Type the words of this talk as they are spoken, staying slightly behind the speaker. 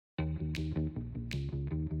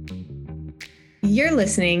You're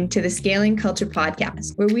listening to the Scaling Culture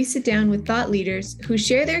Podcast, where we sit down with thought leaders who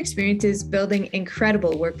share their experiences building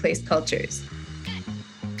incredible workplace cultures.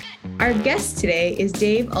 Our guest today is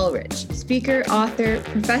Dave Ulrich, speaker, author,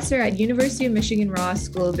 professor at University of Michigan Ross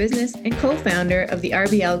School of Business, and co-founder of the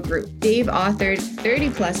RBL Group. Dave authored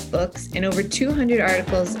 30-plus books and over 200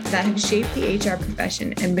 articles that have shaped the HR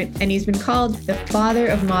profession, and he's been called the father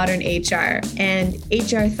of modern HR and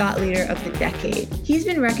HR thought leader of the decade. He's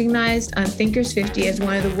been recognized on Thinkers 50 as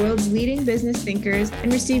one of the world's leading business thinkers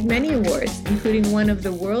and received many awards, including one of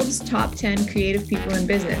the world's top 10 creative people in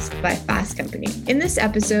business by Fast Company. In this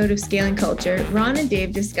episode of Scaling Culture, Ron and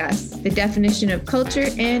Dave discuss the definition of culture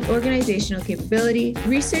and organizational capability,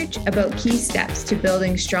 research about key steps to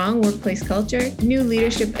building strong workplace culture, new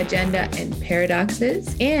leadership agenda and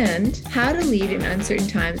paradoxes, and how to lead in uncertain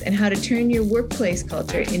times and how to turn your workplace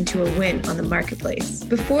culture into a win on the marketplace.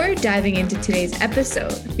 Before diving into today's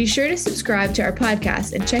episode, be sure to subscribe to our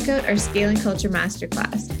podcast and check out our Scaling Culture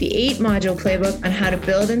Masterclass, the 8-module playbook on how to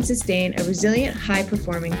build and sustain a resilient,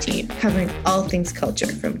 high-performing team, covering all things culture,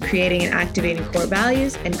 from creating and activating core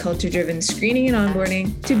values and culture-driven screening and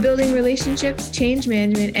onboarding, to building relationships, change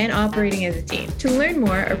management, and operating as a team. To learn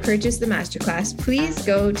more or purchase the masterclass, please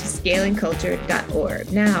go to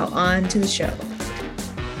scalingculture.org. Now, on to the show.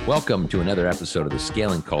 Welcome to another episode of the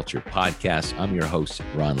Scaling Culture Podcast. I'm your host,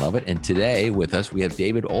 Ron Lovett, and today with us, we have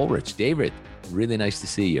David Ulrich. David, really nice to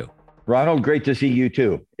see you. Ronald, great to see you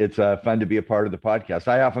too. It's fun to be a part of the podcast.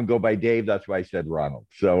 I often go by Dave. That's why I said Ronald.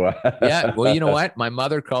 So yeah, well, you know what? My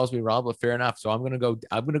mother calls me Ronald, but fair enough. So I'm going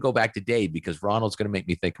to go back to Dave because Ronald's going to make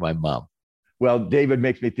me think of my mom. Well, David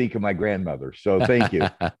makes me think of my grandmother. So thank you.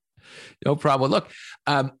 No problem. Look,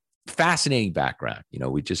 fascinating background. You know,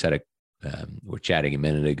 we just had we're chatting a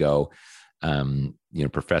minute ago.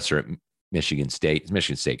 Professor at Michigan State. It's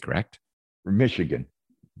Michigan State, correct? Michigan.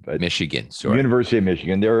 But Michigan, sorry. University of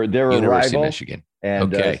Michigan. They're University a rival, of Michigan.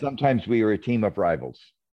 And okay. Sometimes we are a team of rivals.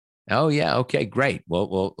 Oh yeah. Okay. Great.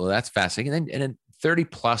 Well, that's fascinating. And then 30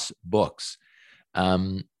 plus books.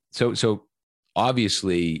 So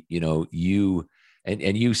obviously, you know, you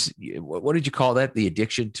what did you call that? The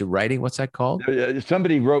addiction to writing? What's that called?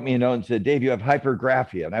 Somebody wrote me a note and said, Dave, you have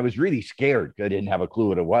hypergraphia. And I was really scared. I didn't have a clue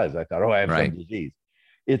what it was. I thought, I have some disease.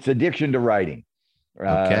 It's addiction to writing.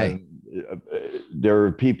 Okay. There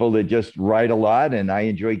are people that just write a lot, and I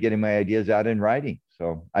enjoy getting my ideas out in writing.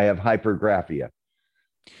 So I have hypergraphia.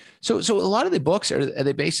 So a lot of the books are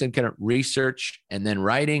they based on kind of research and then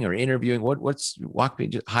writing or interviewing? Walk me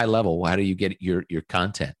just high level. How do you get your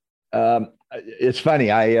content? It's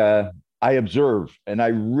funny. I observe, and I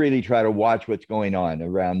really try to watch what's going on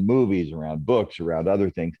around movies, around books, around other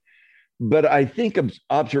things. But I think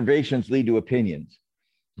observations lead to opinions,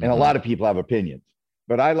 and a lot of people have opinions.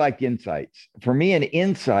 But I like insights. For me, an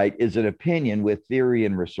insight is an opinion with theory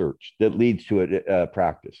and research that leads to a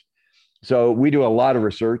practice. So we do a lot of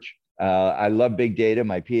research. I love big data.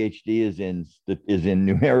 My PhD is in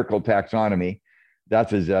numerical taxonomy.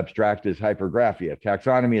 That's as abstract as hypergraphia.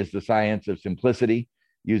 Taxonomy is the science of simplicity,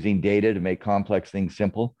 using data to make complex things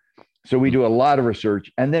simple. So we do a lot of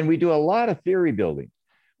research, and then we do a lot of theory building,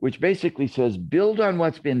 which basically says build on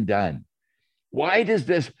what's been done. Why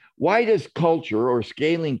does culture or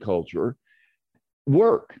scaling culture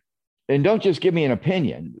work? And don't just give me an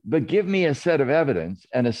opinion, but give me a set of evidence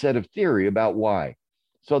and a set of theory about why.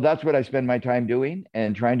 So that's what I spend my time doing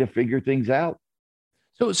and trying to figure things out.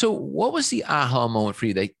 So what was the aha moment for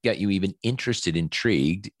you that got you even interested,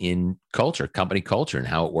 intrigued in culture, company culture, and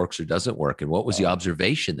how it works or doesn't work? And what was the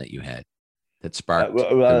observation that you had that sparked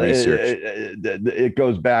the research? It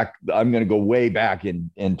goes back. I'm going to go way back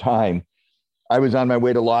in time. I was on my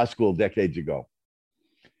way to law school decades ago,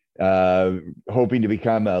 hoping to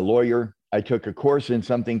become a lawyer. I took a course in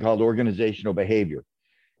something called organizational behavior.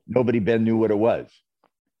 Nobody knew what it was.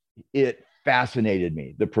 It fascinated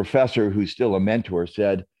me. The professor, who's still a mentor,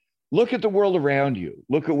 said, look at the world around you.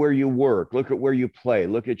 Look at where you work. Look at where you play.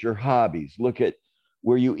 Look at your hobbies. Look at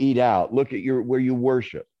where you eat out. Look at where you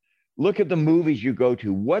worship. Look at the movies you go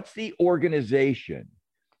to. What's the organization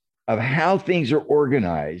of how things are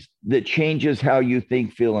organized that changes how you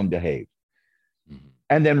think, feel, and behave?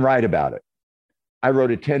 And then write about it. I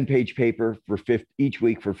wrote a 10-page paper for each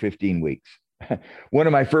week for 15 weeks. One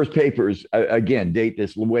of my first papers, again, date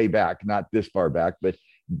this way back, not this far back, but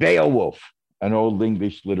Beowulf, an old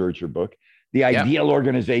English literature book, The Ideal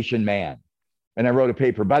Organization Man. And I wrote a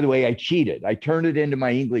paper. By the way, I cheated. I turned it into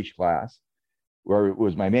my English class, where it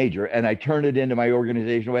was my major, and I turned it into my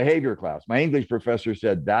organizational behavior class. My English professor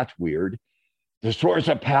said, that's weird. The source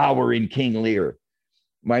of power in King Lear.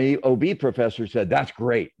 My OB professor said, that's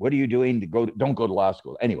great. What are you doing? Don't go to law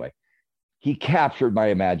school. Anyway, He captured my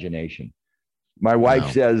imagination. My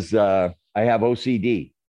wife says I have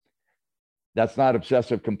OCD. That's not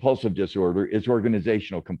obsessive compulsive disorder. It's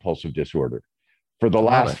organizational compulsive disorder. For the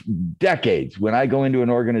last decades, when I go into an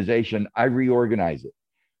organization, I reorganize it.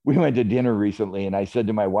 We went to dinner recently, and I said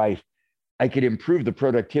to my wife, I could improve the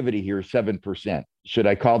productivity here 7%. Should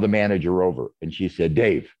I call the manager over? And she said,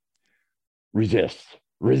 Dave, resist.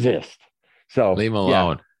 So leave them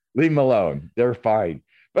alone. Yeah, leave them alone. They're fine.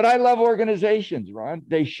 But I love organizations, Ron.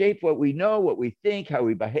 They shape what we know, what we think, how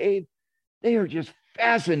we behave. They are just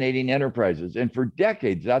fascinating enterprises. And for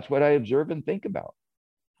decades, that's what I observe and think about.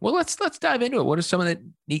 Well, let's dive into it. What are some of the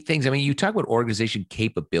neat things? I mean, you talk about organization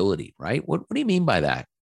capability, right? What do you mean by that?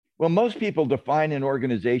 Well, most people define an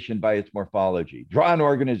organization by its morphology. Draw an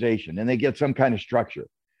organization and they get some kind of structure,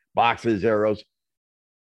 boxes, arrows.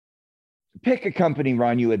 Pick a company,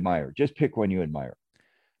 Ron, you admire. Just pick one you admire.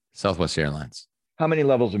 Southwest Airlines. How many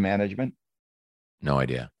levels of management? No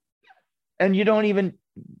idea. And you don't even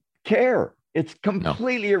care. It's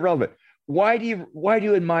completely irrelevant. Why do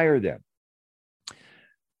you admire them?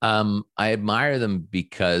 I admire them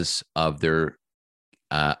because of their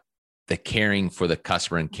the caring for the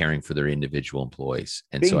customer and caring for their individual employees.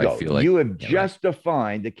 And Bingo. So I feel like you have just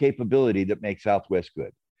defined the capability that makes Southwest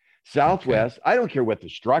good. Southwest, I don't care what the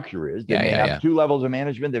structure is. They may have 2 levels of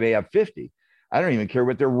management. They may have 50. I don't even care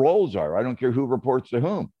what their roles are. I don't care who reports to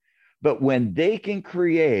whom. But when they can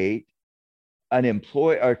create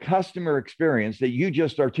a customer experience that you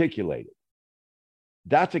just articulated,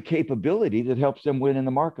 that's a capability that helps them win in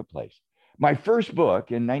the marketplace. My first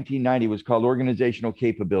book in 1990 was called Organizational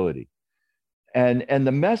Capability. And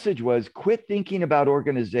the message was, quit thinking about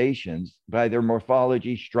organizations by their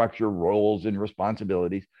morphology, structure, roles, and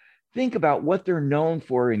responsibilities. Think about what they're known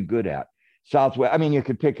for and good at. Southwest, I mean, you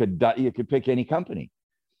could pick any company.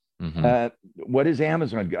 Mm-hmm. What is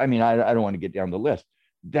Amazon? I mean, I don't want to get down the list.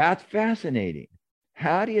 That's fascinating.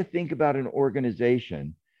 How do you think about an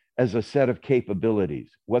organization as a set of capabilities,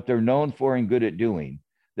 what they're known for and good at doing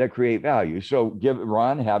that create value? So give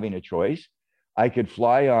Ron having a choice. I could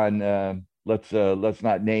fly on, let's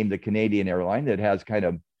not name the Canadian airline that has kind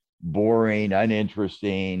of boring,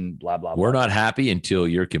 uninteresting, blah, blah, blah. We're not happy until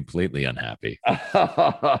you're completely unhappy.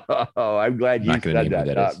 Oh, I'm glad you said that,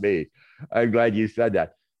 not me. I'm glad you said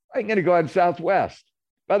that. I'm going to go on Southwest.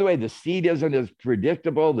 By the way, the seat isn't as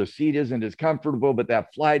predictable. The seat isn't as comfortable, but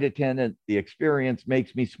that flight attendant, the experience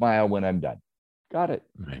makes me smile when I'm done. Got it.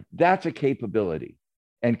 Right. That's a capability,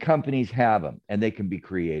 and companies have them, and they can be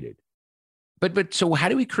created. But so how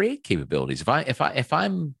do we create capabilities? If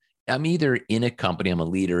I'm either in a company, I'm a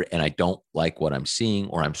leader, and I don't like what I'm seeing,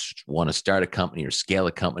 or I want to start a company or scale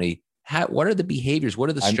a company. What are the behaviors? What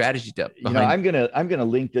are the strategies? I'm gonna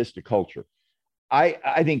link this to culture.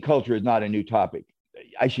 I think culture is not a new topic.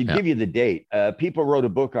 I should give you the date. People wrote a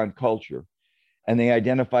book on culture, and they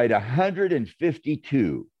identified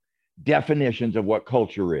 152 definitions of what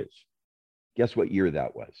culture is. Guess what year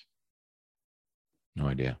that was? No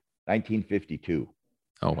idea. 1952.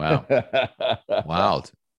 Oh, wow.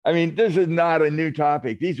 Wild. I mean, this is not a new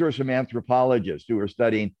topic. These were some anthropologists who were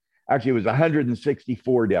studying, actually, it was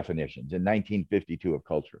 164 definitions in 1952 of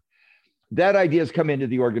culture. That idea has come into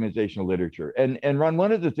the organizational literature. And Ron,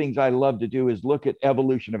 one of the things I love to do is look at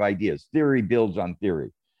evolution of ideas. Theory builds on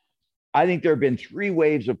theory. I think there have been 3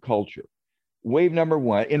 waves of culture. Wave number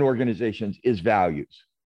 1 in organizations is values.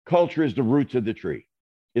 Culture is the roots of the tree.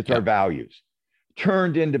 It's our values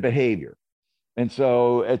turned into behavior. And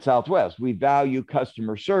so at Southwest, we value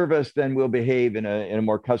customer service, then we'll behave in a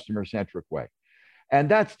more customer-centric way. And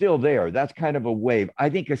that's still there. That's kind of a wave. I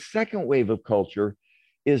think a second wave of culture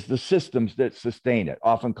is the systems that sustain it,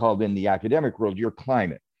 often called in the academic world, your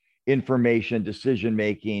climate, information,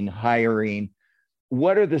 decision-making, hiring.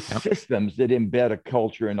 What are the systems that embed a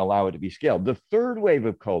culture and allow it to be scaled? The third wave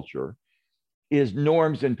of culture is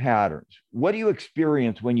norms and patterns. What do you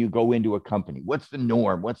experience when you go into a company? What's the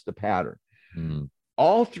norm? What's the pattern?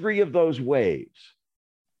 All 3 of those waves,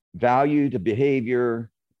 value to behavior,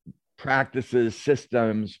 practices,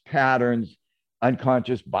 systems, patterns,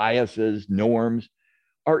 unconscious biases, norms,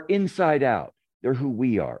 are inside out. They're who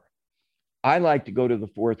we are. I like to go to the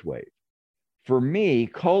 4th wave. For me,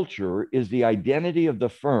 culture is the identity of the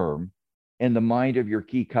firm and the mind of your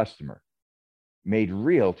key customer made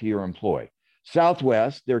real to your employee.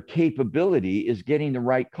 Southwest, their capability is getting the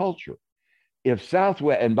right culture. If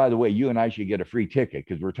Southwest, and by the way, you and I should get a free ticket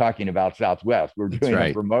because we're talking about Southwest. We're doing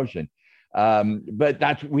a promotion.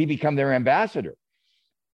 But we become their ambassador.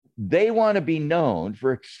 They want to be known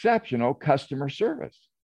for exceptional customer service.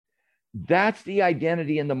 That's the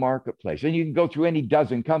identity in the marketplace. And you can go through any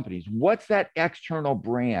dozen companies. What's that external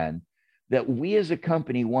brand that we as a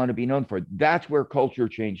company want to be known for. That's where culture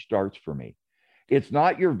change starts for me. It's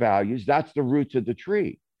not your values. That's the roots of the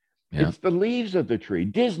tree. Yeah. It's the leaves of the tree.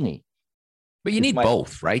 Disney. But you need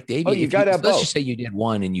both, right, Dave? Oh, you got to have both. Let's just say you did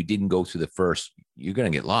one and you didn't go through the first. You're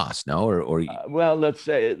going to get lost, no? Well, let's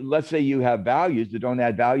say you have values that don't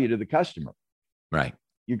add value to the customer. Right.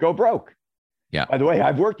 You go broke. Yeah. By the way,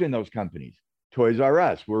 I've worked in those companies. Toys R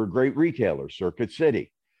Us, we're a great retailer. Circuit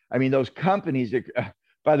City. I mean, those companies that,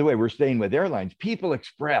 by the way, we're staying with airlines. People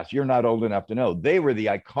Express, you're not old enough to know. They were the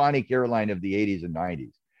iconic airline of the 80s and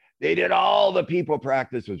 90s. They did all the people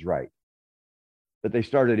practices right, but they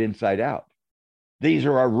started inside out. These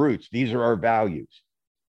are our roots. These are our values.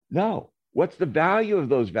 No, what's the value of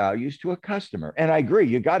those values to a customer? And I agree,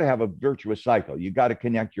 you got to have a virtuous cycle. You got to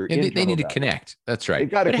connect your. They need to connect. That's right. You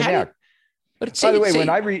got to connect. By the way, when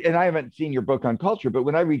I read, and I haven't seen your book on culture, but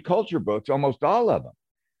when I read culture books, almost all of them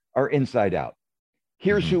are inside out.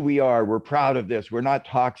 Here's who we are. We're proud of this. We're not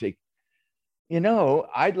toxic.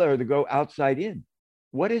 I'd rather go outside in.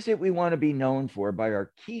 What is it we want to be known for by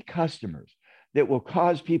our key customers that will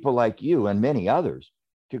cause people like you and many others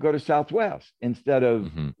to go to Southwest instead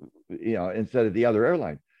of, instead of the other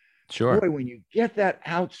airline? Sure. Boy, when you get that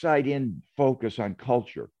outside in focus on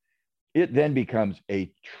culture, it then becomes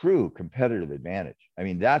a true competitive advantage. I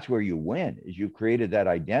mean, that's where you win, is you've created that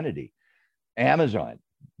identity. Amazon,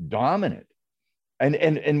 dominant.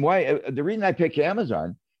 And why, the reason I pick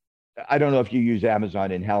Amazon, I don't know if you use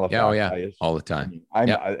Amazon in Halifax. Oh, yeah. All the time.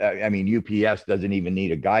 I mean, UPS doesn't even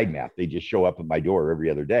need a guide map. They just show up at my door every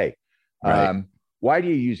other day. Right. Why do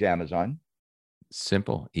you use Amazon?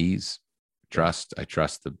 Simple, ease, trust. I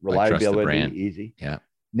trust the reliability, I trust the brand. Easy. Yeah.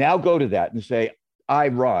 Now go to that and say, I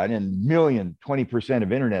run and 20%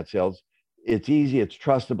 of internet sales. It's easy. It's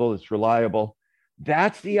trustable. It's reliable.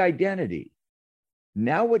 That's the identity.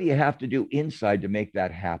 Now, what do you have to do inside to make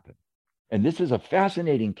that happen? And this is a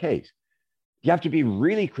fascinating case. You have to be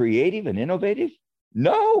really creative and innovative?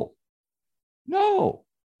 No.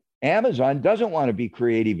 Amazon doesn't want to be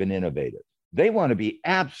creative and innovative. They want to be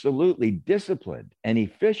absolutely disciplined and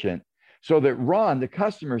efficient so that Ron, the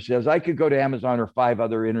customer, says, I could go to Amazon or 5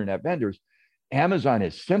 other internet vendors. Amazon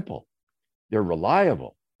is simple. They're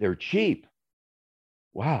reliable. They're cheap.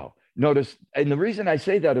 Wow. Notice, and the reason I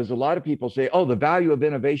say that is a lot of people say, oh, the value of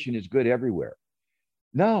innovation is good everywhere.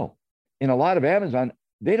 No. In a lot of Amazon,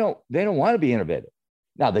 they don't want to be innovative.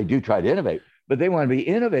 Now, they do try to innovate, but they want to be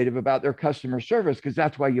innovative about their customer service because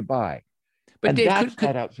that's why you buy. But and Dave, that's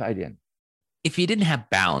that outside in. If you didn't have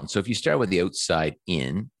balance, so if you start with the outside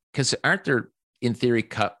in, because aren't there, in theory,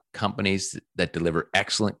 companies that deliver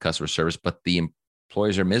excellent customer service, but the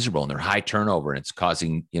employees are miserable and they're high turnover and it's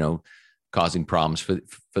causing problems for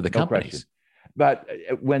the companies. But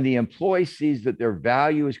when the employee sees that their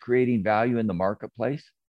value is creating value in the marketplace,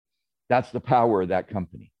 that's the power of that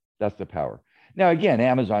company. That's the power. Now, again,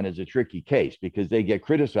 Amazon is a tricky case because they get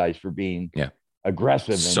criticized for being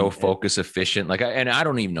aggressive. Focus efficient. And I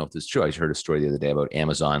don't even know if this is true. I heard a story the other day about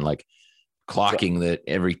Amazon, clocking that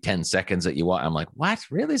every 10 seconds that you want. I'm like, what?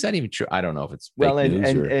 Really? Is that even true? I don't know if it's fake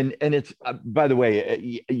news and it's, by the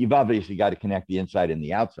way, you've obviously got to connect the inside and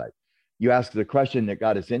the outside. You asked the question that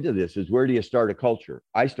got us into this is, where do you start a culture?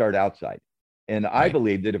 I start outside. And I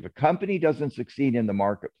believe that if a company doesn't succeed in the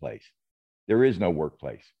marketplace, there is no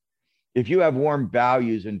workplace. If you have warm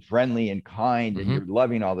values and friendly and kind and you're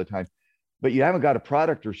loving all the time, but you haven't got a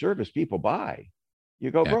product or service people buy,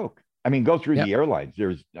 you go broke. I mean, go through the airlines.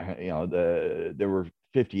 There's, there were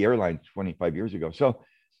 50 airlines 25 years ago. So,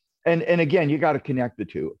 and again, you got to connect the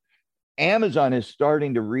two. Amazon is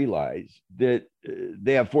starting to realize that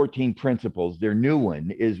they have 14 principles. Their new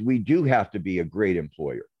one is, we do have to be a great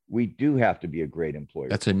employer. We do have to be a great employer.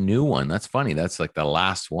 That's a new one. That's funny. That's like the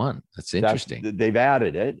last one. That's interesting. They've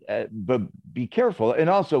added it, but be careful. And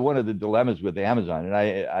also, one of the dilemmas with Amazon,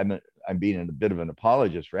 and I'm being a bit of an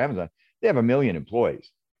apologist for Amazon, they have 1 million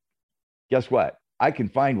employees. Guess what? I can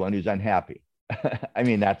find one who's unhappy. I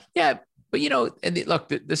mean, that's but and look,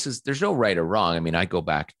 there's no right or wrong. I mean, I go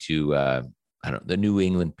back to the New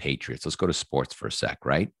England Patriots. Let's go to sports for a sec,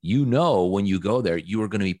 right? When you go there, you are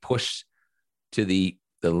going to be pushed to the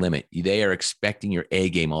limit. They are expecting your A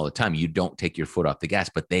game all the time. You don't take your foot off the gas,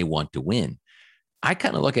 but they want to win. I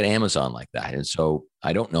kind of look at Amazon like that. And so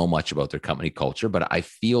I don't know much about their company culture, but I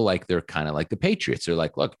feel like they're kind of like the Patriots. They're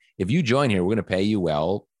like, look, if you join here, we're going to pay you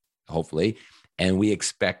well, hopefully. And we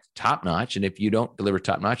expect top notch. And if you don't deliver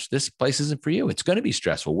top notch, this place isn't for you. It's going to be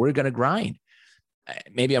stressful. We're going to grind.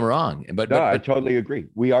 Maybe I'm wrong, but I totally agree.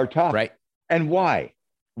 We are tough. Right. And why?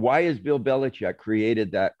 Why has Bill Belichick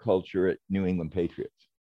created that culture at New England Patriots?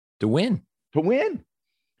 To win.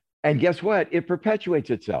 And guess what? It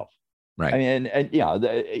perpetuates itself. Right. I mean, and yeah,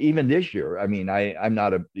 even this year, I mean, I'm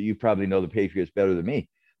not you probably know the Patriots better than me.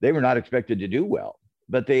 They were not expected to do well,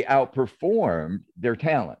 but they outperformed their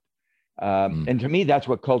talent. And to me, that's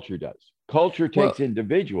what culture does. Culture takes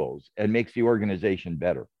individuals and makes the organization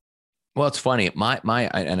better. Well, it's funny. I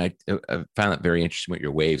found that very interesting with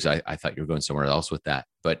your waves. I thought you were going somewhere else with that.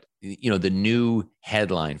 But, the new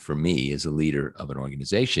headline for me as a leader of an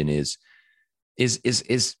organization is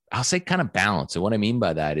I'll say kind of balance. And what I mean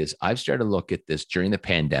by that is I've started to look at this during the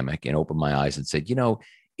pandemic and open my eyes and said,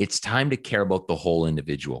 it's time to care about the whole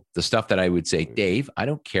individual. The stuff that I would say, Dave, I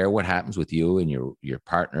don't care what happens with you and your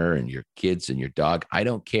partner and your kids and your dog. I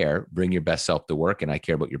don't care. Bring your best self to work, and I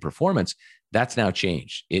care about your performance. That's now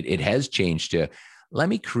changed. It has changed to let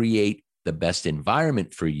me create the best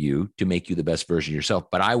environment for you to make you the best version of yourself.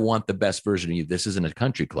 But I want the best version of you. This isn't a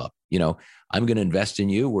country club. I'm going to invest in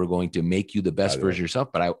you. We're going to make you the best version of yourself.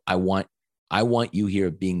 But I want you here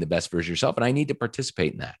being the best version of yourself. And I need to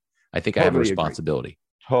participate in that. I think I have a responsibility.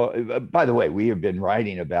 By the way, we have been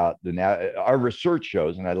writing about our research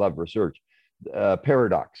shows, and I love research.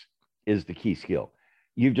 Paradox is the key skill.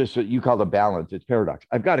 You call it balance. It's paradox.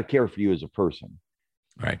 I've got to care for you as a person,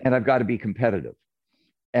 right? And I've got to be competitive.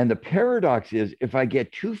 And the paradox is, if I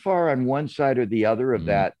get too far on one side or the other of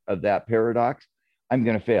that paradox, I'm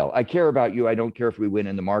going to fail. I care about you. I don't care if we win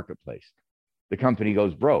in the marketplace. The company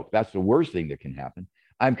goes broke. That's the worst thing that can happen.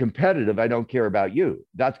 I'm competitive. I don't care about you.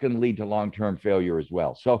 That's going to lead to long-term failure as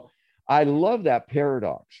well. So I love that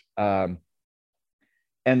paradox. And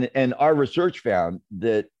our research found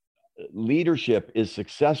that leadership is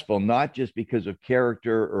successful, not just because of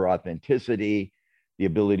character or authenticity, the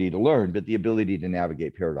ability to learn, but the ability to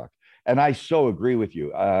navigate paradox. And I so agree with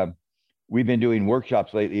you. We've been doing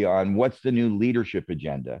workshops lately on what's the new leadership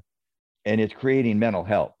agenda, and it's creating mental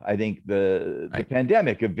health. I think the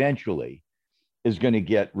pandemic eventually is going to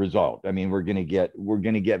get resolved. I mean, we're going to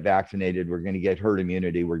get vaccinated. We're going to get herd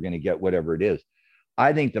immunity. We're going to get whatever it is.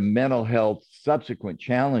 I think the mental health subsequent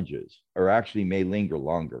challenges are actually may linger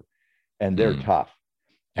longer, and they're tough.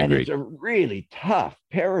 And it's a really tough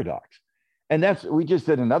paradox. And we just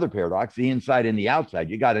did another paradox, the inside and the outside.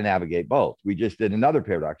 You got to navigate both. We just did another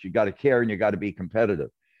paradox. You got to care and you got to be competitive.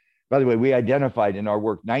 By the way, we identified in our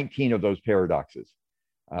work 19 of those paradoxes.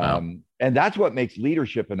 Wow. And that's what makes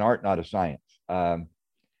leadership an art, not a science.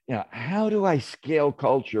 How do I scale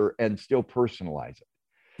culture and still personalize it?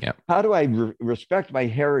 Yeah. How do I respect my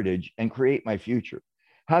heritage and create my future?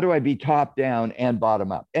 How do I be top down and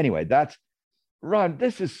bottom up? Anyway, Ron,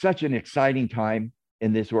 this is such an exciting time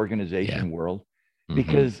in this organization world,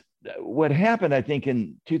 because what happened, I think,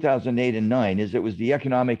 in 2008 and 2009 is it was the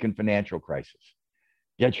economic and financial crisis.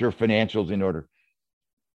 Get your financials in order.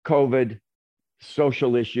 COVID,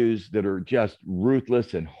 social issues that are just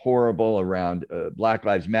ruthless and horrible around Black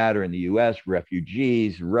Lives Matter in the US,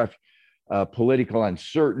 refugees, political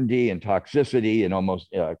uncertainty and toxicity in almost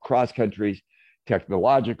cross countries,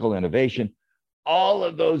 technological innovation. All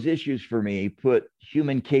of those issues for me put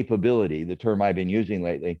human capability, the term I've been using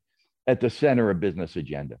lately, at the center of business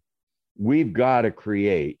agenda. We've got to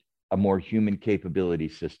create a more human capability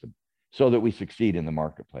system so that we succeed in the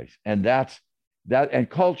marketplace. And and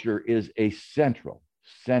culture is a central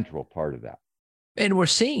part of that. And we're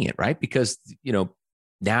seeing it, right? Because,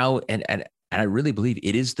 now, and I really believe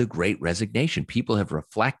it is the great resignation. People have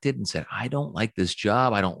reflected and said, I don't like this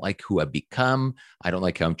job. I don't like who I've become. I don't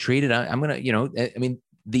like how I'm treated. I'm going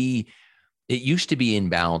to, it used to be in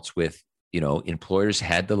balance with, employers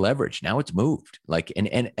had the leverage. Now it's moved.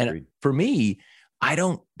 And for me,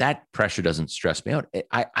 that pressure doesn't stress me out.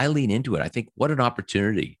 I lean into it. I think what an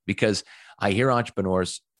opportunity, because I hear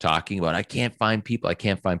entrepreneurs talking about, I can't find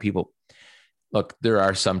people. Look, there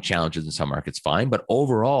are some challenges in some markets, fine. But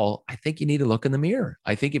overall, I think you need to look in the mirror.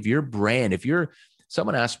 I think if your brand,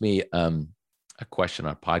 someone asked me a question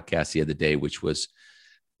on a podcast the other day, which was,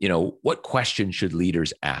 what question should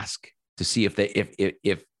leaders ask to see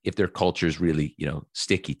if their culture is really,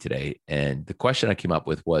 sticky today? And the question I came up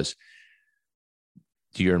with was,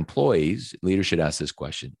 to your employees, leaders should ask this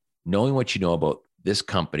question: knowing what you know about this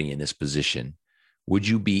company in this position, would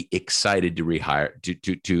you be excited to rehire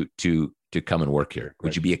to come and work here?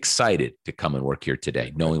 Would you be excited to come and work here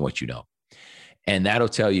today, knowing what you know? And that'll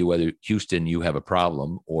tell you whether, Houston, you have a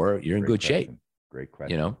problem or you're in good shape. Great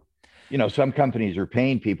question. Some companies are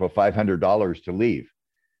paying people $500 to leave,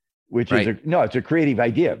 which is it's a creative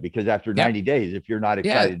idea, because after 90 days, if you're not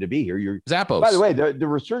excited to be here, you're Zappos. By the way, the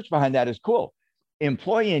research behind that is cool.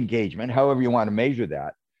 Employee engagement, however you want to measure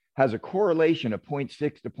that, has a correlation of 0.6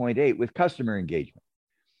 to 0.8 with customer engagement.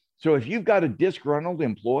 So if you've got a disgruntled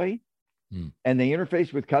employee and they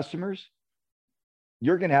interface with customers,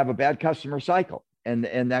 you're going to have a bad customer cycle, and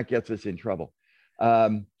that gets us in trouble.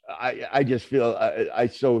 I just feel I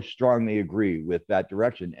so strongly agree with that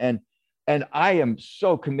direction, and I am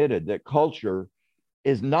so committed that culture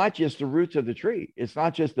is not just the roots of the tree. It's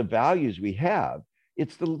not just the values we have.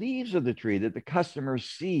 It's the leaves of the tree that the customers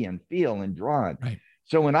see and feel and draw on. Right.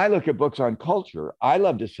 So when I look at books on culture, I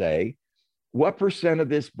love to say, what percent of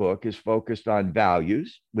this book is focused on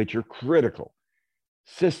values, which are critical,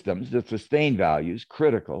 systems that sustain values,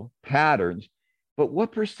 critical, patterns, but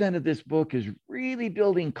what percent of this book is really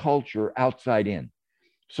building culture outside in,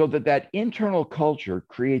 so that internal culture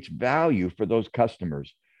creates value for those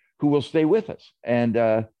customers who will stay with us. And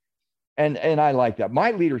I like that.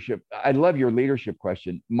 My leadership, I love your leadership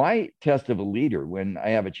question. My test of a leader, when I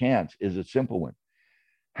have a chance, is a simple one.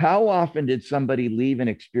 How often did somebody leave an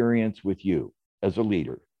experience with you as a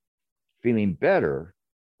leader feeling better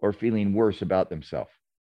or feeling worse about themselves?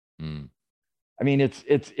 Mm. I mean,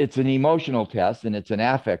 it's an emotional test, and it's an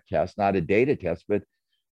affect test, not a data test. But,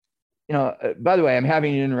 by the way, I'm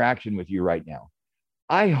having an interaction with you right now.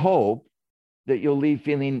 I hope that you'll leave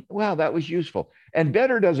feeling, wow, that was useful. And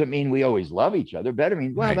better doesn't mean we always love each other. Better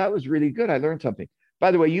means, wow, that was really good. I learned something.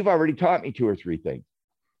 By the way, you've already taught me 2 or 3 things.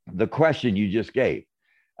 The question you just gave,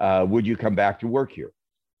 would you come back to work here?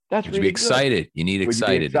 That's would really you be excited? Good. You need Would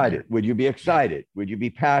excited. You be excited? Would you be excited? Would you be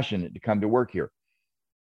passionate to come to work here?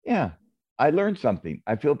 Yeah, I learned something.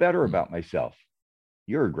 I feel better about myself.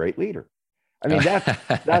 You're a great leader. I mean, that's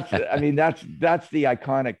the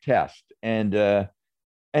iconic test. And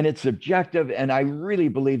it's subjective. And I really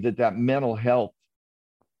believe that mental health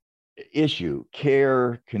issue,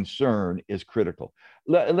 care, concern is critical.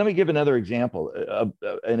 Let me give another example.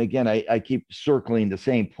 And again, I keep circling the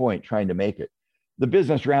same point, trying to make it. The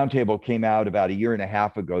Business Roundtable came out about 1.5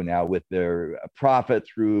 years ago now with their profit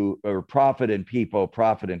and people,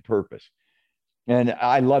 profit and purpose. And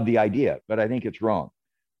I love the idea, but I think it's wrong.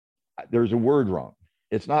 There's a word wrong.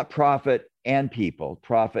 It's not profit and people,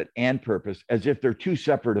 profit and purpose, as if they're 2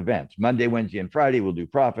 separate events. Monday, Wednesday, and Friday, we'll do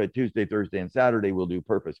profit. Tuesday, Thursday, and Saturday, we'll do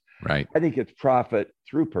purpose. Right. I think it's profit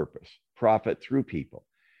through purpose, profit through people.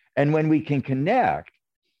 And when we can connect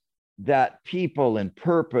that people and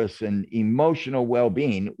purpose and emotional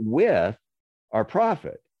well-being with our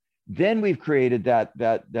profit, then we've created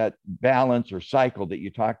that balance or cycle that you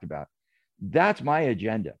talked about. That's my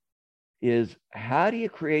agenda. Is how do you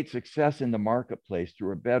create success in the marketplace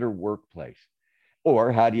through a better workplace?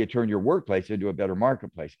 Or how do you turn your workplace into a better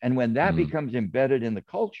marketplace? And when that becomes embedded in the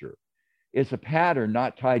culture, it's a pattern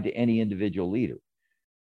not tied to any individual leader.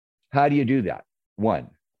 How do you do that? One,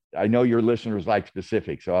 I know your listeners like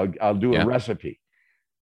specifics, so I'll do a recipe.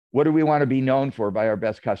 What do we want to be known for by our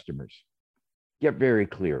best customers? Get very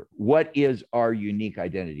clear. What is our unique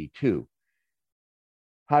identity? 2,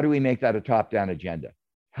 how do we make that a top-down agenda?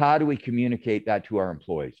 How do we communicate that to our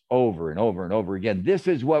employees over and over and over again? This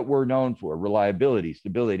is what we're known for: reliability,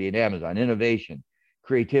 stability at Amazon, innovation,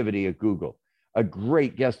 creativity at Google, a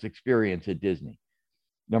great guest experience at Disney.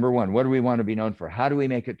 Number 1, what do we want to be known for? How do we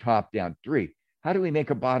make it top down? 3, how do we make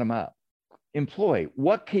it bottom up? Employee,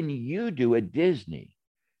 what can you do at Disney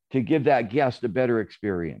to give that guest a better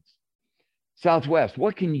experience? Southwest,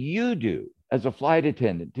 what can you do as a flight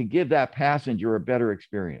attendant to give that passenger a better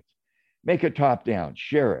experience? Make it top down,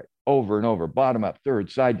 share it over and over, bottom up,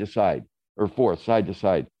 3rd, side to side, or 4th, side to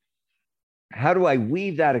side. How do I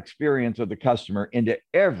weave that experience of the customer into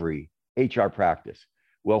every HR practice?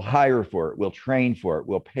 We'll hire for it, we'll train for it,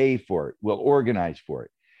 we'll pay for it, we'll organize for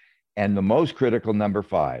it. And the most critical, number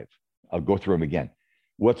 5, I'll go through them again.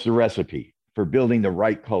 What's the recipe for building the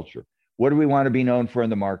right culture? What do we want to be known for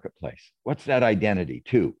in the marketplace? What's that identity?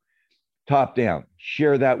 2, top down,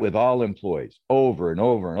 share that with all employees over and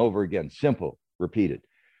over and over again. Simple, repeated.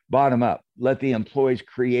 Bottom up, let the employees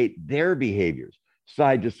create their behaviors,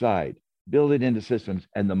 side to side, build it into systems.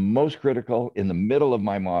 And the most critical, in the middle of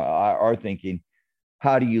our thinking,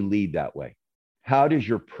 how do you lead that way? How does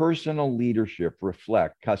your personal leadership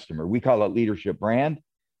reflect customer? We call it leadership brand.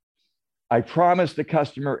 I promise the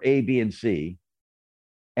customer A, B, and C.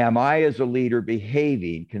 Am I, as a leader,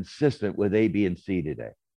 behaving consistent with A, B, and C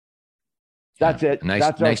today? That's it.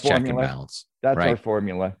 That's nice our check and formula. balance. That's our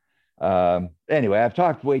formula. Anyway, I've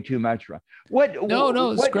talked way too much.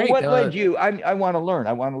 No, it's great. What led you? I want to learn.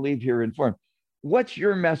 I want to leave here informed. What's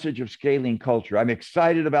your message of scaling culture? I'm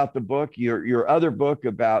excited about the book, your other book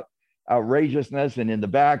about outrageousness, and in the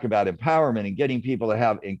back about empowerment and getting people to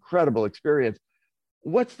have incredible experience.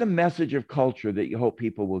 What's the message of culture that you hope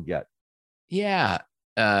people will get? Yeah.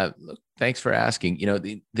 Look, thanks for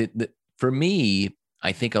asking. For me,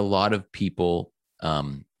 I think a lot of people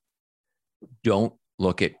don't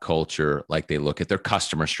look at culture like they look at their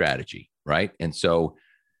customer strategy, right? And so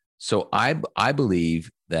I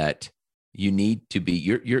believe that you need to be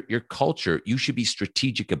your culture. You should be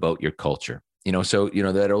strategic about your culture. So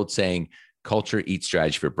that old saying, culture eats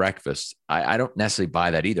strategy for breakfast. I don't necessarily buy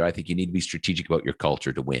that either. I think you need to be strategic about your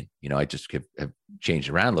culture to win. I just have changed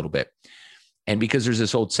around a little bit. And because there's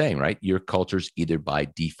this old saying, right? Your culture's either by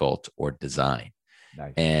default or design.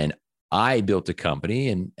 Nice. And I built a company,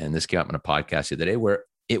 and this came up in a podcast the other day, where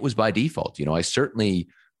it was by default. I certainly,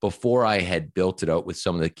 before I had built it out with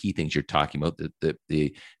some of the key things you're talking about,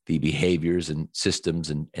 the behaviors and systems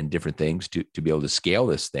and different things to be able to scale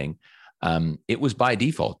this thing, it was by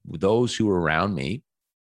default. Those who were around me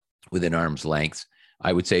within arm's length,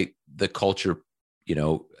 I would say the culture,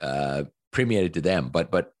 permeated to them.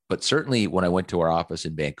 But certainly when I went to our office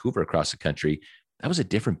in Vancouver across the country, that was a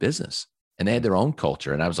different business, and they had their own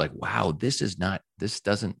culture. And I was like, wow, this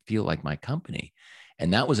doesn't feel like my company.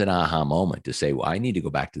 And that was an aha moment to say, well, I need to go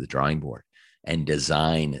back to the drawing board and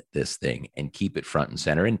design this thing and keep it front and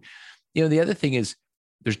center. And, the other thing is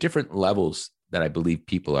there's different levels that I believe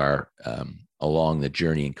people are along the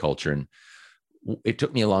journey in culture. And it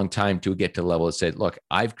took me a long time to get to the level that said, look,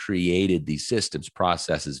 I've created these systems,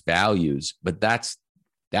 processes, values, but that's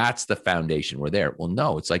the foundation. We're there. Well,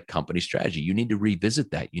 no, it's like company strategy. You need to revisit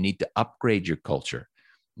that. You need to upgrade your culture.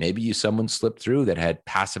 Maybe someone slipped through that had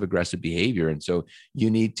passive aggressive behavior. And so you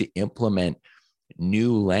need to implement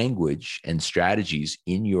new language and strategies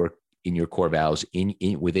in your core values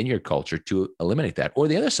within your culture to eliminate that. Or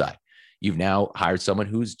the other side, you've now hired someone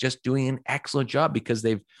who's just doing an excellent job because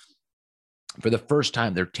for the first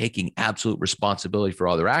time, they're taking absolute responsibility for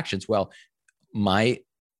all their actions. Well,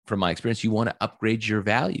 from my experience, you want to upgrade your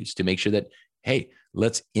values to make sure that, hey,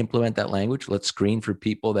 let's implement that language. Let's screen for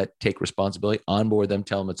people that take responsibility, onboard them,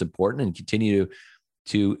 tell them it's important, and continue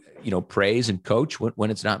to praise and coach when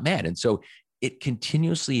it's not met. And so it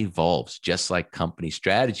continuously evolves, just like company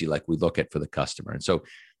strategy, like we look at for the customer. And so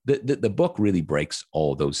the book really breaks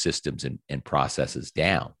all those systems and processes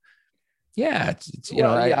down. Yeah,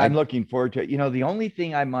 I'm looking forward to it. The only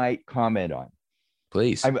thing I might comment on,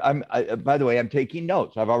 please. By the way, I'm taking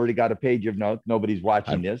notes. I've already got a page of notes. Nobody's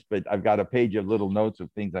watching this, but I've got a page of little notes of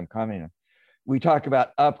things I'm commenting on. We talk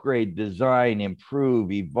about upgrade, design,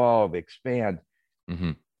 improve, evolve, expand.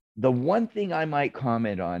 Mm-hmm. The one thing I might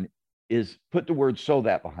comment on is put the word "so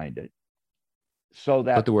that" behind it. So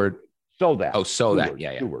that. Put the word "so that." Oh, so that. Words,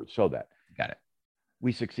 yeah. Two words. So that. Got it.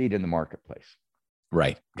 We succeed in the marketplace.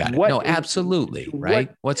 Right. Got it. No, absolutely. Right.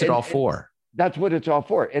 What's it all for? That's what it's all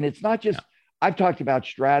for. And it's not just, I've talked about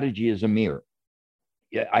strategy as a mirror.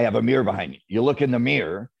 Yeah, I have a mirror behind me. You look in the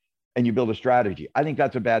mirror and you build a strategy. I think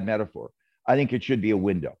that's a bad metaphor. I think it should be a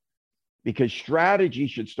window, because strategy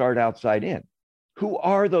should start outside in. Who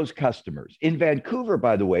are those customers? In Vancouver,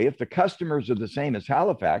 by the way, if the customers are the same as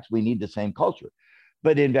Halifax, we need the same culture.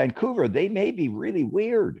 But in Vancouver, they may be really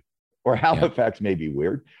weird, or Halifax may be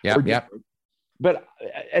weird. Yeah. But,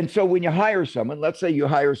 and so when you hire someone, let's say you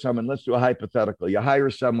hire someone, let's do a hypothetical. You hire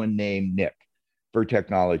someone named Nick for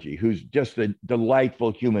technology, who's just a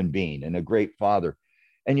delightful human being and a great father.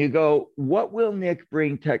 And you go, what will Nick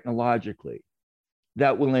bring technologically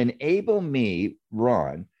that will enable me,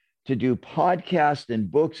 Ron, to do podcasts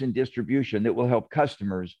and books and distribution that will help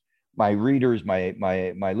customers, my readers,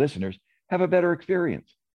 my listeners, have a better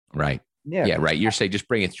experience? Right. Yeah, right. You're saying just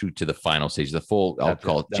bring it through to the final stage, the full, I'll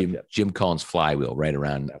call it Jim Collins flywheel, right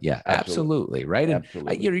around. Yeah, absolutely. Right. And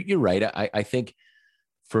absolutely. You're right. I think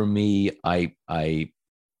for me, I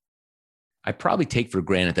probably take for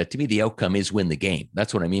granted that, to me, the outcome is win the game.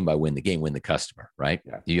 That's what I mean by win the game, win the customer, right?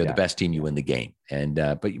 Yeah. You're the best team, you win the game. And,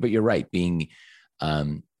 but you're right. Being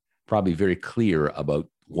probably very clear about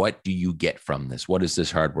what do you get from this? What is this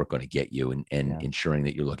hard work going to get you? And ensuring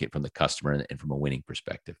that you're looking from the customer and from a winning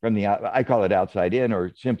perspective. I call it outside in,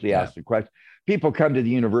 or simply ask the question. People come to the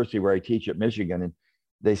university where I teach at Michigan,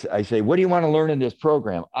 and I say, what do you want to learn in this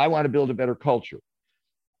program? I want to build a better culture.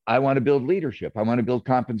 I want to build leadership. I want to build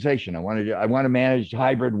compensation. I want to manage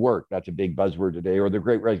hybrid work. That's a big buzzword today, or the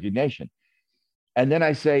Great Resignation. And then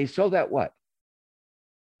I say, so that what?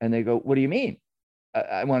 And they go, what do you mean?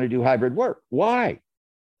 I want to do hybrid work. Why?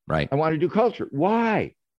 Right. I want to do culture.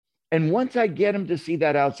 Why? And once I get them to see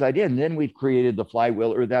that outside in, then we've created the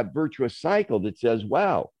flywheel, or that virtuous cycle that says,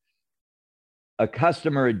 wow, a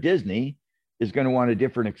customer at Disney is going to want a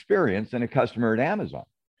different experience than a customer at Amazon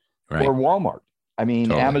or Walmart. I mean,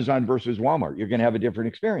 totally. Amazon versus Walmart, you're going to have a different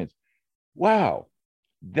experience. Wow.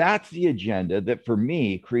 That's the agenda that, for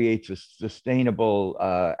me, creates a sustainable,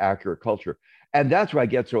 accurate culture. And that's why I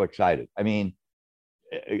get so excited. I mean,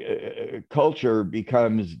 culture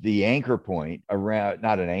becomes the anchor point around,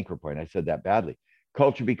 not an anchor point, I said that badly.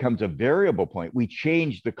 Culture becomes a variable point. We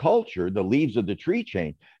change the culture, the leaves of the tree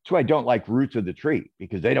change. That's why I don't like roots of the tree,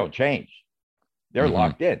 because they don't change. They're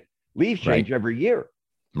locked in. Leaves change every year.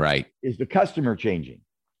 Right. Is the customer changing?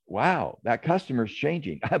 Wow, that customer's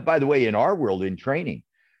changing. By the way, in our world, in training,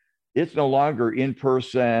 it's no longer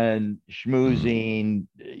in-person schmoozing,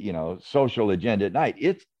 social agenda at night.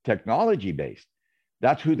 It's technology based.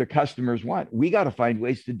 That's who the customers want. We got to find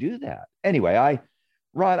ways to do that. Anyway,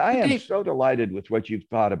 Ron, I am so delighted with what you've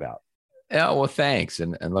thought about. Oh, well, thanks.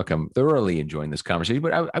 And look, I'm thoroughly enjoying this conversation,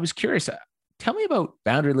 but I was curious. Tell me about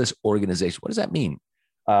boundaryless organization. What does that mean?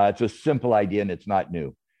 It's a simple idea and it's not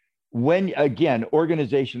new. Again,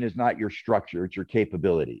 organization is not your structure, it's your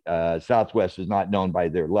capability. Southwest is not known by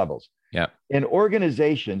their levels. Yeah. In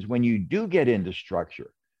organizations, when you do get into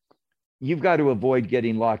structure, you've got to avoid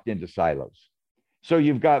getting locked into silos. So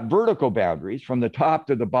you've got vertical boundaries from the top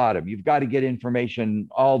to the bottom. You've got to get information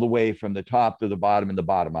all the way from the top to the bottom and the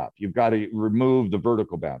bottom up. You've got to remove the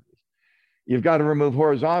vertical boundaries. You've got to remove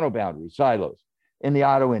horizontal boundaries, silos. In the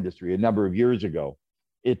auto industry, a number of years ago,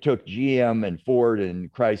 it took GM and Ford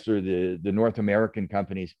and Chrysler, the North American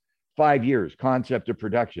companies, 5 years, concept of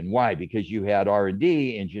production. Why? Because you had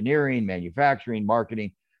R&D, engineering, manufacturing,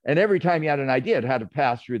 marketing, and every time you had an idea, it had to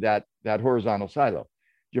pass through that horizontal silo.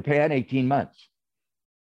 Japan, 18 months.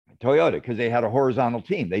 Toyota, because they had a horizontal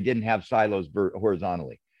team. They didn't have silos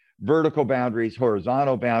horizontally. Vertical boundaries,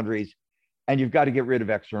 horizontal boundaries, and you've got to get rid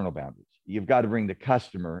of external boundaries. You've got to bring the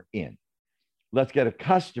customer in. Let's get a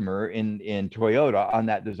customer in Toyota on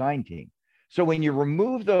that design team. So when you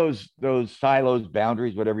remove those silos,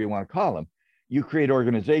 boundaries, whatever you want to call them, you create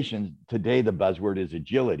organizations. Today, the buzzword is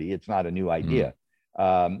agility. It's not a new idea.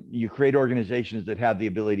 You create organizations that have the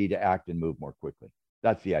ability to act and move more quickly.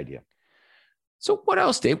 That's the idea. So what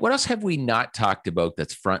else, Dave? What else have we not talked about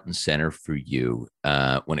that's front and center for you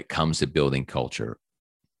when it comes to building culture?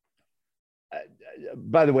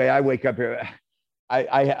 By the way, I wake up here.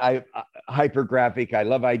 I hypergraphic. I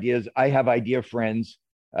love ideas. I have idea friends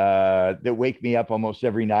that wake me up almost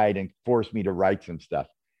every night and force me to write some stuff.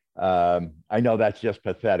 I know that's just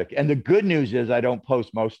pathetic. And the good news is I don't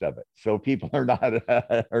post most of it, so people are not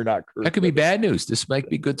That could be bad news. This might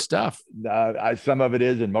be good stuff. Some of it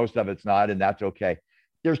is, and most of it's not, and that's okay.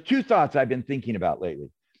 There's two thoughts I've been thinking about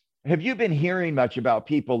lately. Have you been hearing much about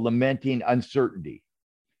people lamenting uncertainty?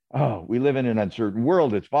 Oh, we live in an uncertain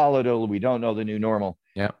world. It's volatile. We don't know the new normal.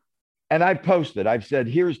 Yeah. And I've posted, I've said,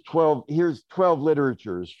 here's 12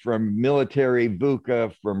 literatures from military,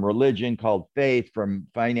 VUCA, from religion called faith, from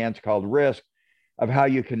finance called risk, of how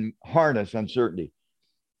you can harness uncertainty.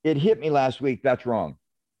 It hit me last week. That's wrong.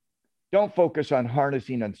 Don't focus on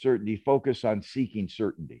harnessing uncertainty. Focus on seeking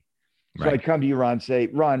certainty. Right. So I'd come to you, Ron, say,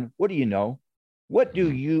 Ron, what do you know? What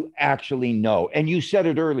do you actually know? And you said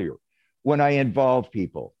it earlier. When I involve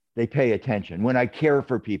people, they pay attention. When I care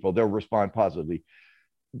for people, they'll respond positively.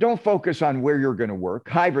 Don't focus on where you're going to work.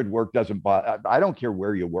 Hybrid work doesn't bother. I don't care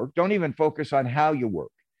where you work. Don't even focus on how you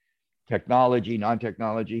work. Technology,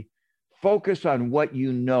 non-technology. Focus on what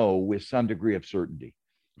you know with some degree of certainty.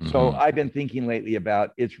 Mm-hmm. So I've been thinking lately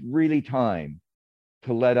about it's really time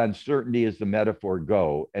to let uncertainty as the metaphor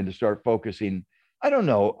go and to start focusing. I don't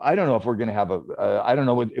know if we're going to have I don't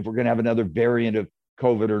know if we're going to have another variant of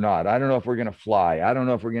COVID or not. I don't know if we're going to fly. I don't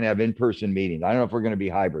know if we're going to have in-person meetings. I don't know if we're going to be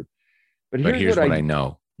hybrid. But here's what I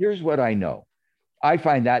know. Here's what I know. I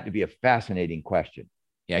find that to be a fascinating question.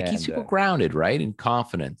 Yeah, it keeps people grounded, right? And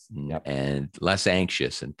confident and less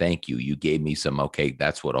anxious. And thank you. You gave me some, okay,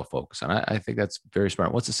 that's what I'll focus on. I think that's very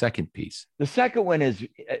smart. What's the second piece? The second one is,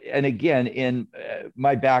 and again, in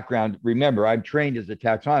my background, remember, I'm trained as a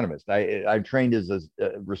taxonomist. I'm trained as a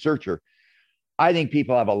researcher. I think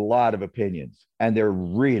people have a lot of opinions and they're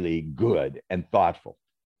really good and thoughtful.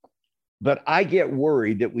 But I get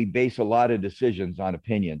worried that we base a lot of decisions on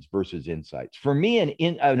opinions versus insights. For me,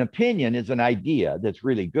 an opinion is an idea that's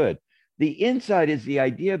really good. The insight is the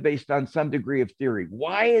idea based on some degree of theory.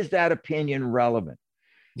 Why is that opinion relevant?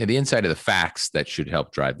 Yeah, the insight of the facts that should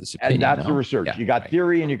help drive this opinion. And that's the research. Yeah, you got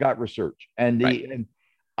theory and you got research. And and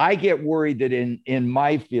I get worried that in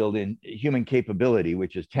my field, in human capability,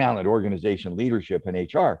 which is talent, organization, leadership, and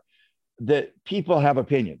HR, that people have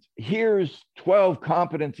opinions. Here's 12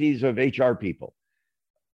 competencies of HR people.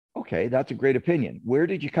 Okay, that's a great opinion. Where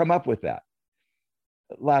did you come up with that?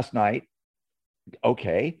 Last night.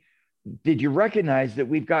 Okay. Did you recognize that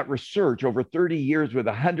we've got research over 30 years with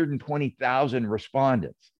 120,000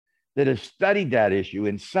 respondents that have studied that issue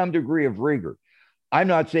in some degree of rigor? I'm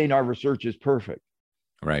not saying our research is perfect,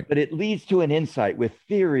 right? But it leads to an insight with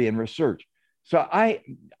theory and research. So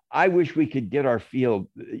I wish we could get our field.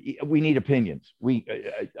 We need opinions.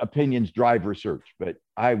 Opinions drive research, but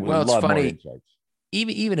I would love more insights.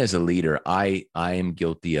 Even as a leader, I am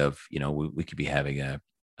guilty of, we could be having a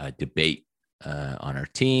debate on our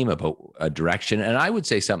team about a direction. And I would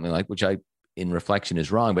say something like, which in reflection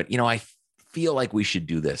is wrong, but, I feel like we should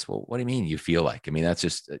do this. Well, what do you mean you feel like? I mean, that's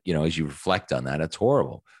just, as you reflect on that, that's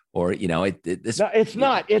horrible. Or, no, it's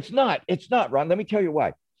not, Ron. Let me tell you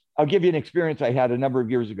why. I'll give you an experience I had a number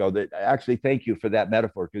of years ago that actually, thank you for that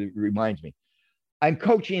metaphor, because it reminds me. I'm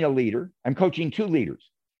coaching a leader. I'm coaching two leaders.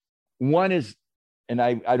 One is, and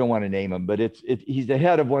I don't want to name him, but he's the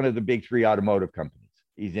head of one of the big three automotive companies.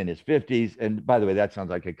 He's in his 50s. And by the way, that sounds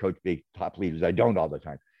like I coach big top leaders. I don't all the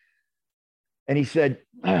time. And he said,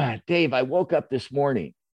 Dave, I woke up this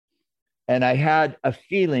morning and I had a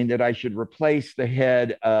feeling that I should replace the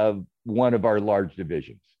head of one of our large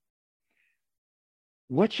divisions.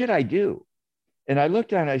 What should I do? And I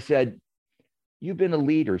looked at him and I said, you've been a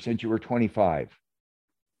leader since you were 25.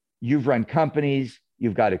 You've run companies.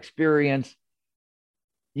 You've got experience.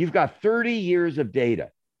 You've got 30 years of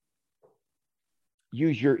data.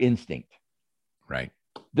 Use your instinct. Right.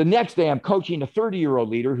 The next day, I'm coaching a 30-year-old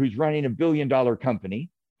leader who's running $1 billion company.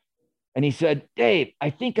 And he said, Dave, I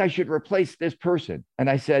think I should replace this person. And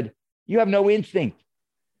I said, you have no instinct.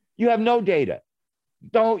 You have no data.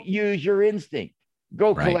 Don't use your instinct.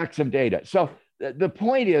 Go collect some data. So the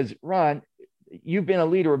point is, Ron, you've been a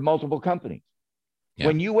leader of multiple companies. Yeah.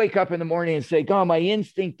 When you wake up in the morning and say, God, my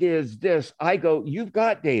instinct is this, I go, you've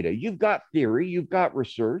got data, you've got theory, you've got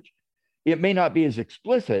research. It may not be as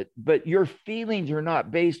explicit, but your feelings are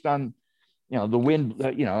not based on, the wind.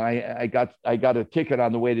 I got a ticket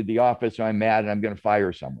on the way to the office, so I'm mad and I'm going to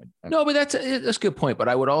fire someone. No, but that's a good point. But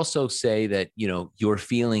I would also say that, your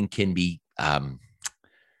feeling can be, I'm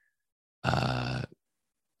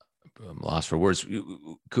lost for words,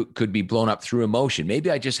 could be blown up through emotion.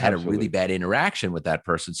 Maybe I just had a really bad interaction with that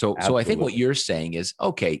person. So I think what you're saying is,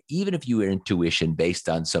 okay, even if your intuition based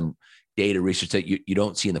on some data research that you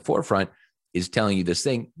don't see in the forefront is telling you this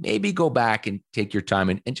thing, maybe go back and take your time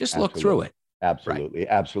and just look through it. Absolutely. Right.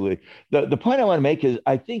 Absolutely. The point I want to make is,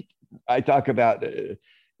 I think I talk about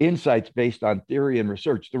insights based on theory and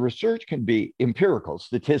research. The research can be empirical,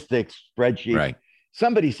 statistics, spreadsheets. Right.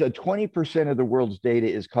 Somebody said 20% of the world's data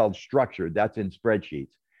is called structured. That's in spreadsheets.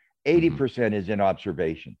 80% is in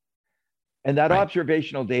observation. And that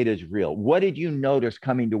observational data is real. What did you notice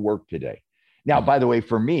coming to work today? Now, by the way,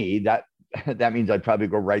 for me, that means I'd probably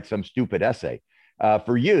go write some stupid essay.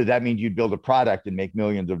 For you, that means you'd build a product and make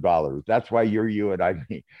millions of dollars. That's why you're you and I'm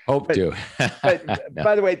me. Hope to. But no.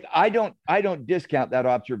 By the way, I don't discount that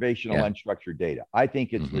observational unstructured data. I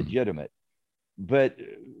think it's legitimate. But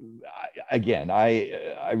again,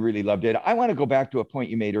 I really loved it. I want to go back to a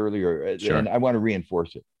point you made earlier, and I want to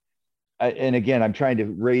reinforce it. And again, I'm trying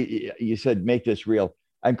to you said, make this real.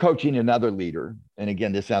 I'm coaching another leader. And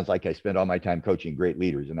again, this sounds like I spend all my time coaching great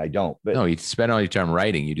leaders, and I don't. But no, you spend all your time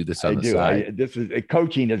writing. You do this on the side.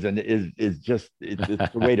 Coaching is just it's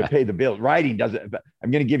the way to pay the bills. Writing doesn't.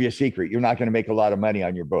 I'm going to give you a secret. You're not going to make a lot of money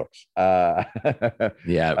on your books. That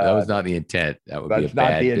was not the intent. That would be a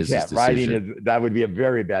bad business decision. Writing that would be a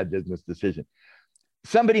very bad business decision.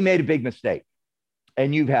 Somebody made a big mistake,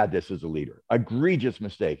 and you've had this as a leader. Egregious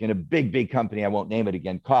mistake in a big company. I won't name it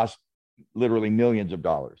again. Cost literally millions of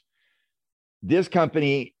dollars. This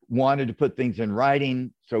company wanted to put things in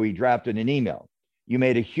writing, so he drafted an email. You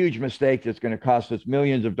made a huge mistake that's going to cost us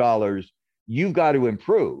millions of dollars. You've got to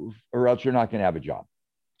improve, or else you're not going to have a job.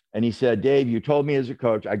 And he said, Dave, you told me as a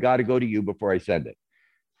coach, I got to go to you before I send it.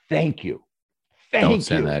 Thank you. Don't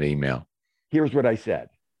send that email. Here's what I said.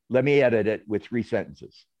 Let me edit it with 3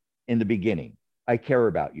 sentences. In the beginning, I care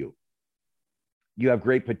about you. You have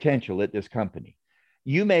great potential at this company.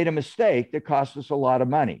 You made a mistake that cost us a lot of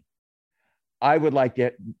money. I would like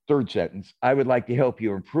to, 3rd sentence, I would like to help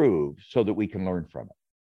you improve so that we can learn from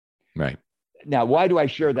it. Right. Now, why do I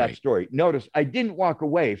share that story? Notice I didn't walk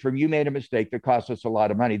away from you made a mistake that cost us a lot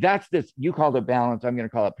of money. That's this, you called it balance. I'm going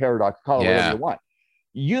to call it paradox, call it whatever you want.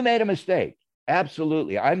 You made a mistake.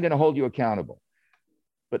 Absolutely. I'm going to hold you accountable.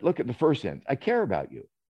 But look at the first sentence. I care about you.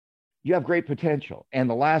 You have great potential. And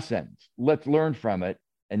the last sentence, let's learn from it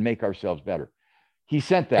and make ourselves better. He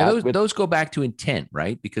sent that. Those go back to intent,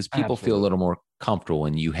 right? Because people feel a little more comfortable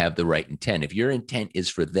when you have the right intent. If your intent is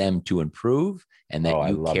for them to improve and that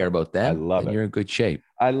you care about them, then you're in good shape.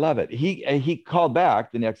 I love it. He called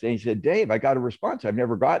back the next day and he said, Dave, I got a response I've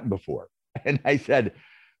never gotten before. And I said,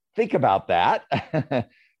 think about that.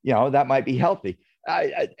 That might be healthy.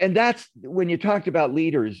 And that's when you talked about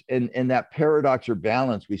leaders and that paradox or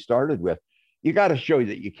balance we started with, you got to show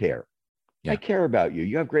that you care. Yeah. I care about you.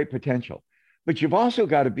 You have great potential, but you've also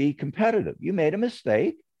got to be competitive. You made a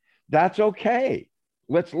mistake. That's okay.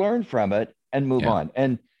 Let's learn from it and move on.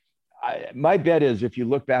 And my bet is if you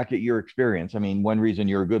look back at your experience, I mean, one reason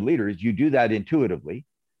you're a good leader is you do that intuitively.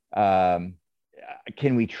 Can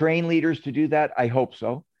we train leaders to do that? I hope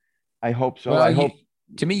so. Well,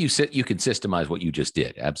 to me, you can systemize what you just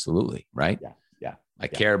did. Absolutely. Right. Yeah. I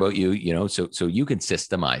care about you, so you can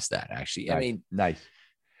systemize that actually. Nice. I mean, nice.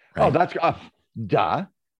 Right? Oh, that's duh.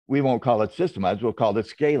 We won't call it systemized. We'll call it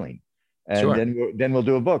scaling. And then we'll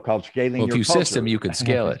do a book called Scaling Your Culture. If you system, you can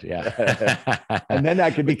scale it. Yeah. And then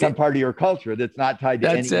that could become part of your culture that's not tied to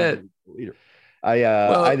any leader.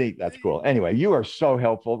 I think that's cool. Anyway, you are so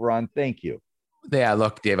helpful, Ron. Thank you. Yeah,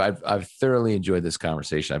 look, Dave, I've thoroughly enjoyed this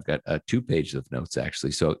conversation. I've got 2 pages of notes,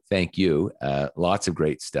 actually. So thank you. Lots of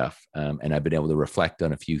great stuff. And I've been able to reflect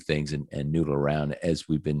on a few things and noodle around as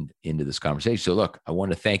we've been into this conversation. So look, I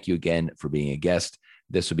want to thank you again for being a guest.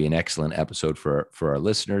 This will be an excellent episode for our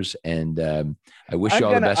listeners. And I wish you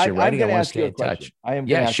all the best in writing. I want to stay in touch. I am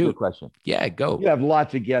going to ask you a question. Yeah, go. You have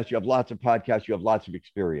lots of guests. You have lots of podcasts. You have lots of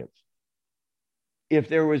experience. If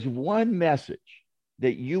there was one message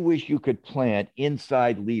that you wish you could plant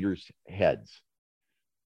inside leaders' heads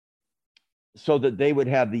so that they would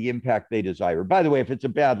have the impact they desire. By the way, if it's a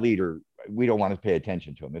bad leader, we don't want to pay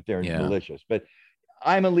attention to them if they're malicious. But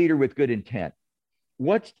I'm a leader with good intent.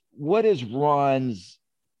 What is Ron's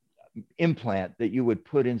implant that you would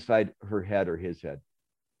put inside her head or his head?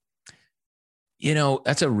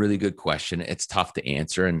 That's a really good question. It's tough to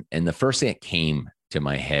answer. And the first thing that came to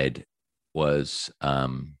my head was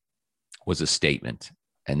a statement.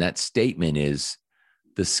 And that statement is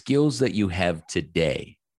the skills that you have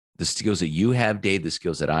today, the skills that you have, Dave, the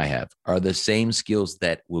skills that I have are the same skills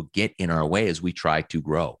that will get in our way as we try to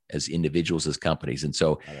grow as individuals, as companies. And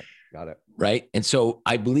so, got it. Right. And so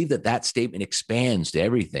I believe that statement expands to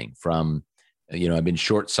everything from, I've been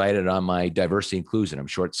short-sighted on my diversity inclusion. I'm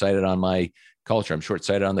short-sighted on my culture. I'm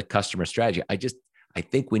short-sighted on the customer strategy. I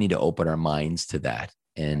think we need to open our minds to that.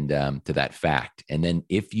 And to that fact. And then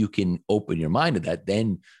if you can open your mind to that,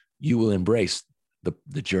 then you will embrace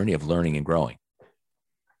the journey of learning and growing.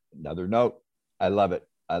 Another note. I love it.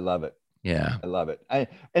 Yeah. I love it.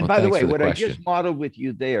 And by the way, what I just modeled with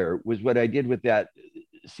you there was what I did with that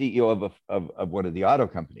CEO of one of the auto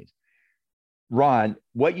companies. Ron,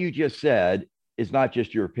 what you just said is not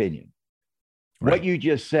just your opinion. Right. What you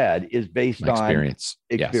just said is based on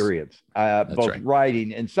experience, both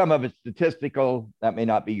writing and some of it's statistical. That may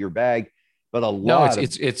not be your bag, but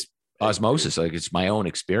it's osmosis. Like it's my own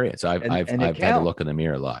experience. I've had to look in the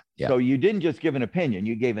mirror a lot. Yeah. So you didn't just give an opinion;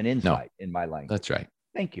 you gave an insight in my language. That's right.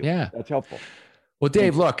 Thank you. Yeah, that's helpful. Well,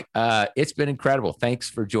 Dave, look, it's been incredible. Thanks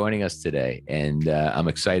for joining us today, and I'm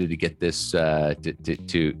excited to get this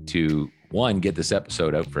to one, get this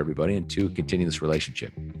episode out for everybody, and 2, continue this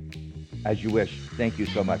relationship. As you wish. Thank you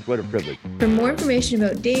so much. What a privilege. For more information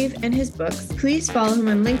about Dave and his books, please follow him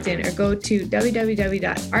on LinkedIn or go to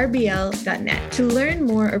www.rbl.net. To learn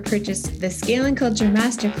more or purchase the Scaling Culture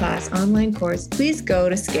Masterclass online course, please go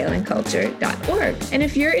to scalingculture.org. And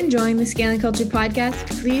if you're enjoying the Scaling Culture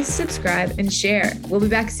podcast, please subscribe and share. We'll be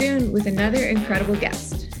back soon with another incredible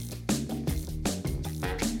guest.